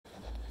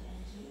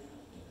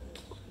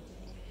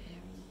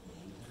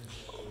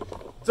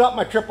up,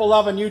 my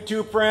 1111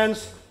 YouTube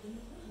friends?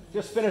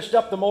 Just finished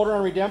up the motor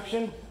on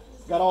Redemption.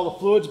 Got all the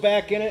fluids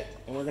back in it,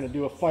 and we're going to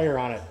do a fire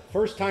on it.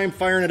 First time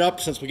firing it up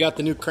since we got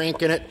the new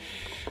crank in it.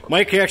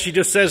 Mike actually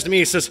just says to me,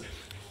 he says,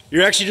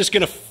 you're actually just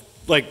going to,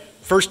 like,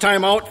 first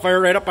time out, fire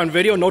right up on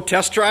video, no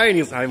test try?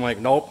 And I'm like,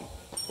 nope,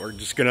 we're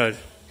just going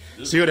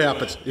to see what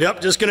happens.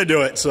 Yep, just going to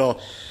do it. So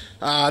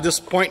at this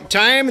point in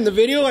time in the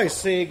video, I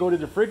say go to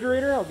the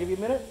refrigerator. I'll give you a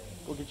minute.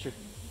 Go get your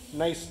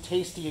nice,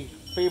 tasty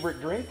favorite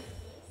drink,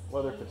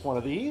 whether if it's one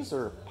of these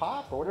or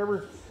pop or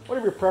whatever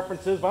your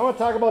preference is. But I want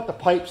to talk about the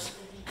pipes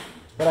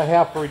that I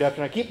have for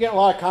Redemption. I keep getting a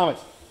lot of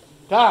comments.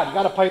 Todd, you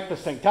got to pipe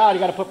this thing. Todd, you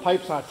got to put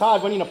pipes on it.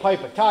 Todd, when are you going to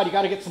pipe it? Todd, you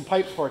got to get some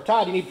pipes for it.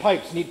 Todd, you need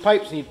pipes. You need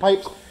pipes. You need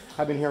pipes.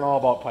 I've been hearing all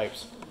about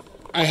pipes.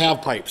 I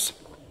have pipes.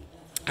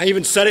 I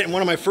even said it in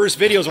one of my first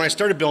videos when I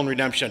started building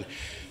Redemption.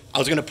 I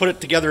was going to put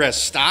it together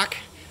as stock.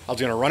 I was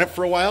going to run it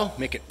for a while,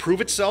 make it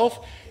prove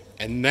itself,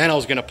 and then I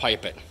was going to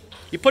pipe it.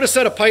 You put a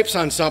set of pipes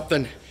on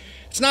something,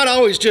 it's not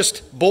always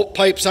just bolt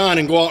pipes on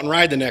and go out and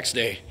ride the next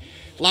day.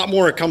 A lot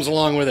more that comes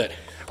along with it.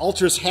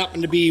 Ultras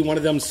happen to be one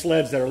of them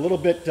sleds that are a little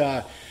bit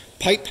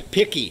pipe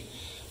picky.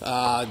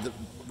 The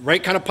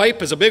right kind of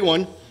pipe is a big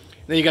one.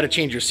 Then you got to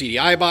change your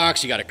CDI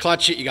box, you got to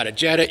clutch it, you got to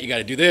jet it, you got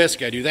to do this,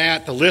 you got to do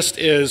that. The list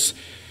is,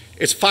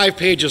 it's 5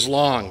 pages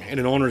long in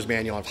an owner's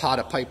manual of how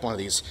to pipe one of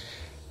these.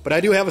 But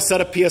I do have a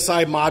set of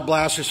PSI mod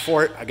blasters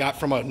for it. I got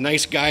from a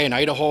nice guy in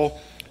Idaho.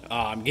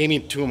 Gave me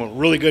to him a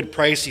really good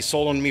price. He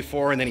sold them to me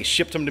for, and then he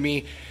shipped them to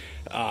me.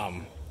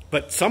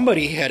 But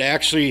somebody had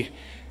actually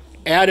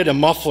added a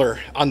muffler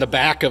on the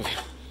back of.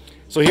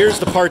 So here's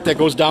the part that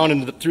goes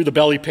down through the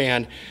belly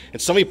pan,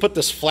 and somebody put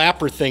this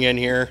flapper thing in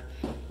here.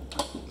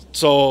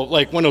 So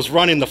like when it was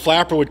running, the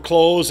flapper would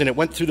close, and it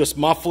went through this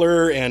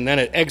muffler, and then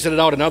it exited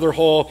out another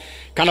hole.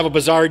 Kind of a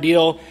bizarre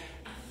deal.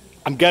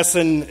 I'm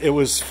guessing it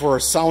was for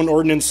sound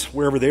ordinance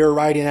wherever they were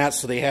riding at,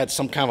 so they had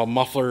some kind of a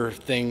muffler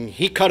thing.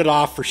 He cut it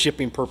off for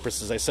shipping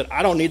purposes. I said,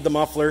 I don't need the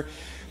muffler,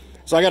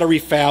 so I got to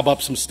refab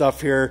up some stuff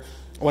here.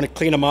 I want to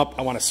clean them up.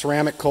 I want to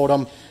ceramic coat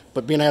them,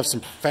 but being I have some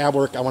fab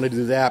work, I want to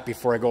do that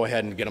before I go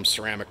ahead and get them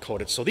ceramic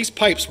coated. So these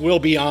pipes will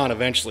be on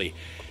eventually,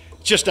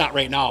 just not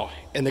right now.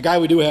 And the guy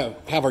we do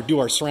have do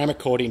our ceramic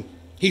coating,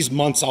 he's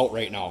months out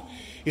right now.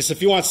 He said,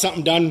 if you want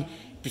something done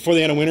before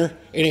the end of winter,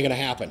 it ain't going to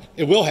happen.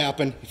 It will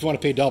happen if you want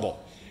to pay double.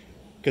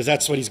 Because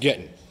that's what he's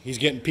getting. He's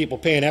getting people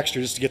paying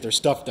extra just to get their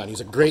stuff done. He's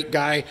a great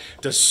guy,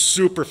 does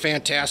super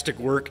fantastic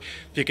work.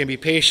 If you can be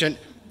patient,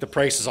 the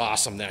price is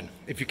awesome then.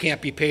 If you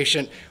can't be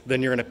patient,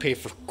 then you're going to pay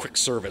for quick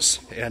service.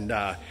 And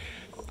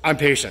I'm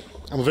patient.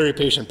 I'm a very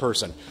patient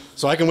person.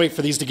 So I can wait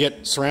for these to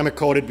get ceramic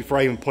coated before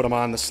I even put them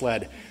on the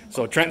sled.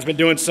 So Trenton's been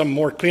doing some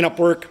more cleanup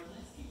work.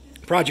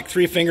 Project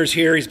Three Fingers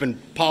here. He's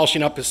been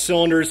polishing up his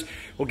cylinders.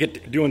 We'll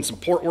get doing some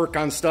port work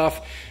on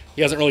stuff.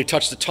 He hasn't really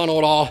touched the tunnel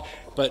at all.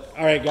 But,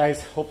 all right,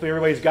 guys, hopefully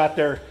everybody's got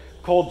their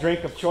cold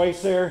drink of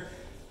choice there.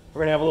 We're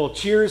going to have a little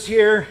cheers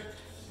here.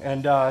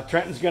 And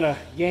Trenton's going to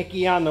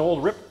Yankee on the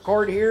old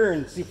ripcord here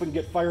and see if we can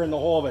get fire in the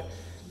hole. But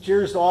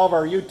cheers to all of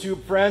our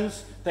YouTube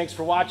friends. Thanks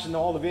for watching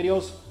all the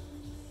videos.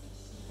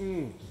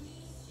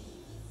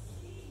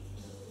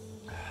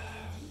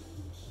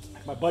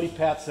 My buddy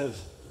Pat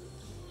says,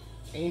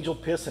 angel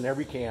piss in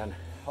every can.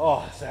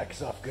 Oh, that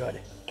stuff good.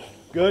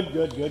 Good,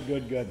 good, good,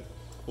 good, good.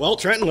 Well,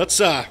 Trenton, let's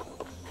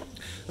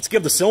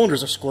give the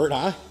cylinders a squirt,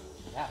 huh?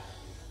 Yeah.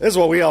 This is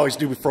what we always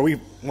do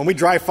when we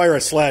dry fire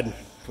a sled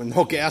with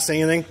no gas or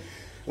anything.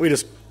 We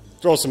just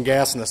throw some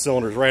gas in the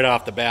cylinders right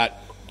off the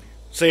bat.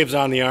 Saves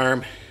on the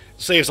arm.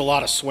 Saves a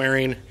lot of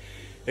swearing.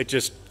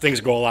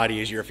 Things go a lot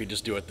easier if you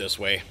just do it this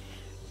way.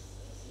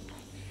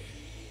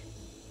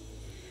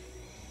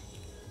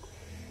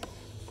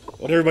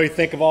 What did everybody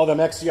think of all them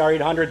XCR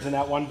 800s in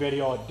that one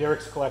video of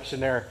Derek's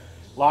collection there?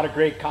 A lot of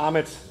great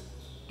comments.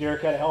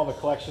 Derek had a hell of a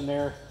collection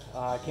there.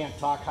 I can't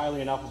talk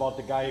highly enough about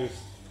the guy who's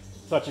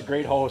such a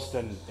great host,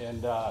 and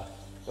it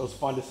was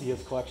fun to see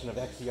his collection of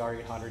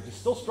XCR 800s. He's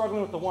still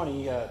struggling with the one.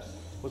 He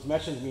was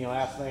mentioning to me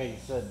last night. He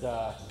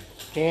said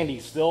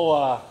Candy's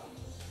still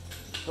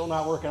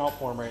not working out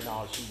for him right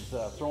now. She's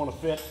throwing a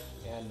fit,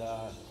 and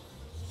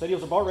said he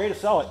was about ready to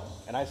sell it.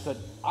 And I said,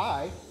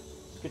 I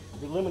could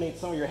eliminate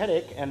some of your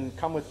headache and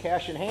come with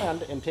cash in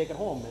hand and take it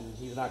home, and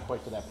he's not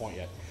quite to that point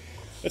yet.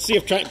 Let's see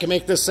if Trent can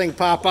make this thing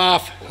pop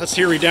off. Let's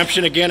hear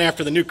Redemption again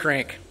after the new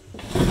crank.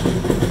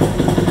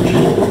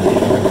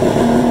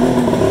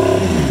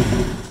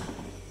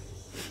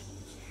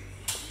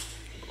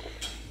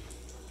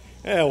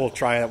 Yeah, we'll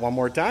try it one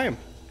more time.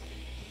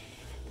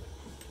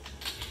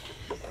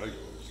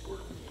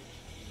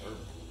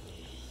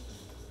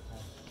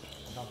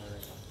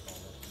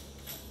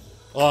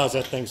 Oh, does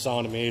that thing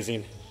sound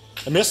amazing?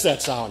 I miss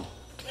that sound.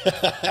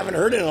 I haven't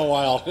heard it in a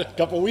while, a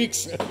couple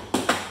weeks.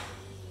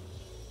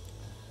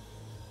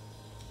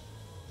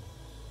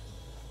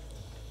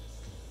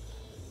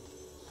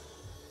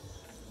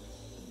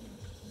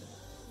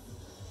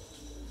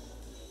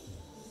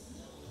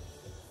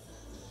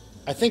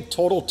 I think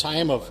total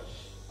time of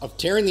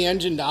tearing the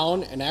engine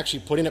down and actually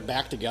putting it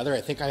back together,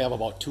 I think I have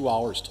about 2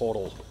 hours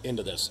total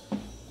into this.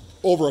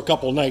 over a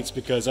couple nights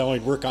because I only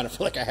work on it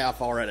for like a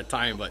half hour at a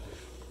time, but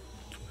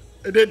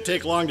it didn't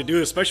take long to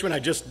do, especially when I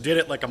just did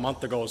it like a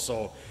month ago,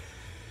 so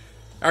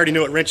I already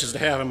knew what wrenches to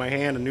have in my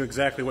hand and knew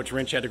exactly which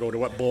wrench had to go to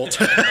what bolt.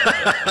 It's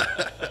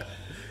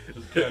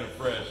kind of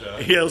fresh, huh?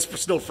 Yeah, it was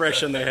still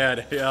fresh in the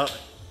head, yeah.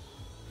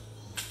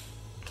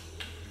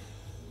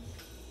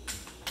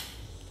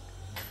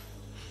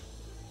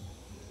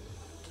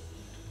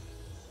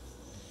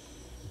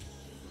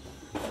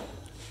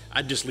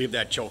 I'd just leave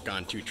that choke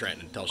on too,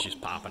 Trent, until she's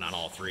popping on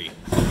all three.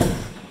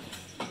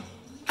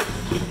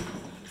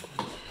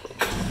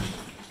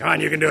 Come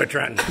on, you can do it,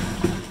 Trent.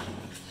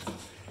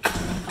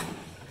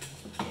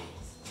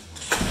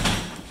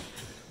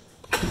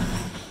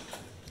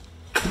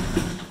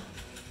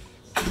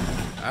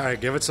 All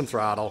right, give it some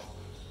throttle.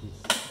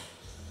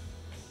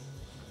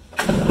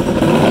 There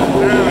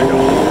we go.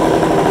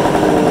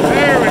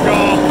 There we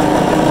go.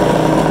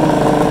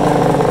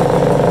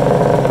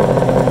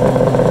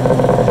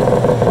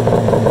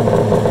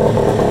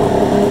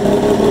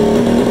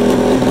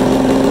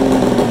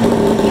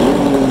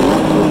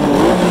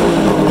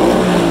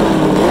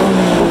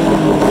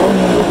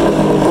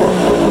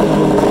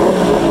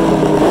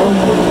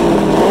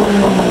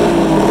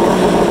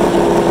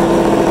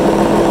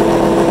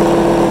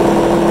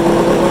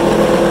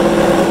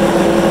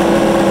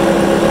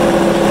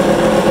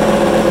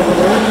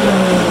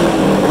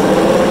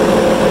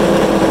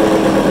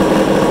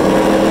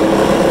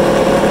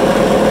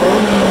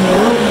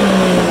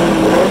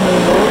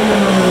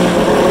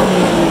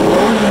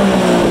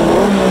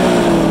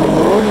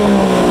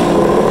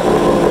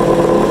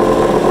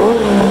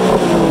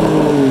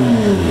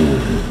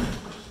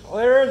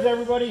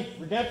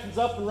 Redemption's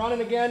up and running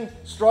again.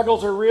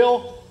 Struggles are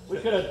real. We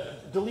could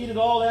have deleted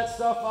all that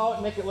stuff out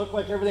and make it look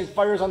like everything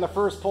fires on the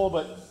first pull,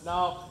 but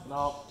no,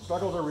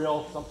 struggles are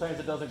real. Sometimes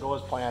it doesn't go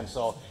as planned.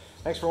 So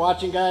thanks for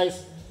watching,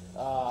 guys.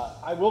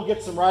 I will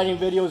get some riding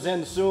videos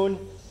in soon.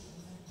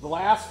 The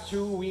last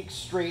 2 weeks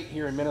straight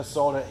here in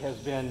Minnesota has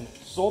been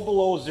so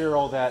below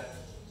zero that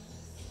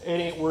it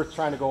ain't worth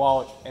trying to go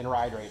out and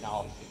ride right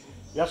now.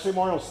 Yesterday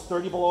morning was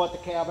 30 below at the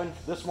cabin.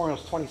 This morning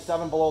was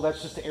 27 below.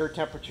 That's just the air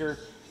temperature.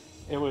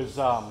 It was,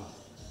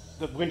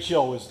 the wind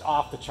chill was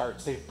off the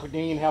charts. They didn't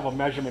even have a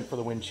measurement for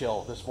the wind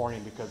chill this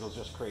morning because it was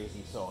just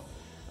crazy. So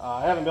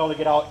I haven't been able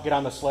to get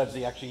on the sleds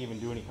to actually even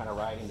do any kind of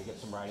riding to get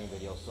some riding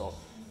videos. So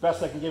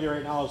best I can give you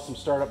right now is some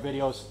startup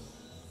videos.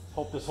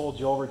 Hope this holds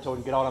you over until we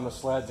can get out on the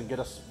sleds and get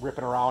us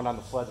ripping around on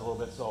the sleds a little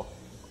bit. So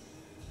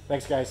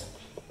thanks, guys.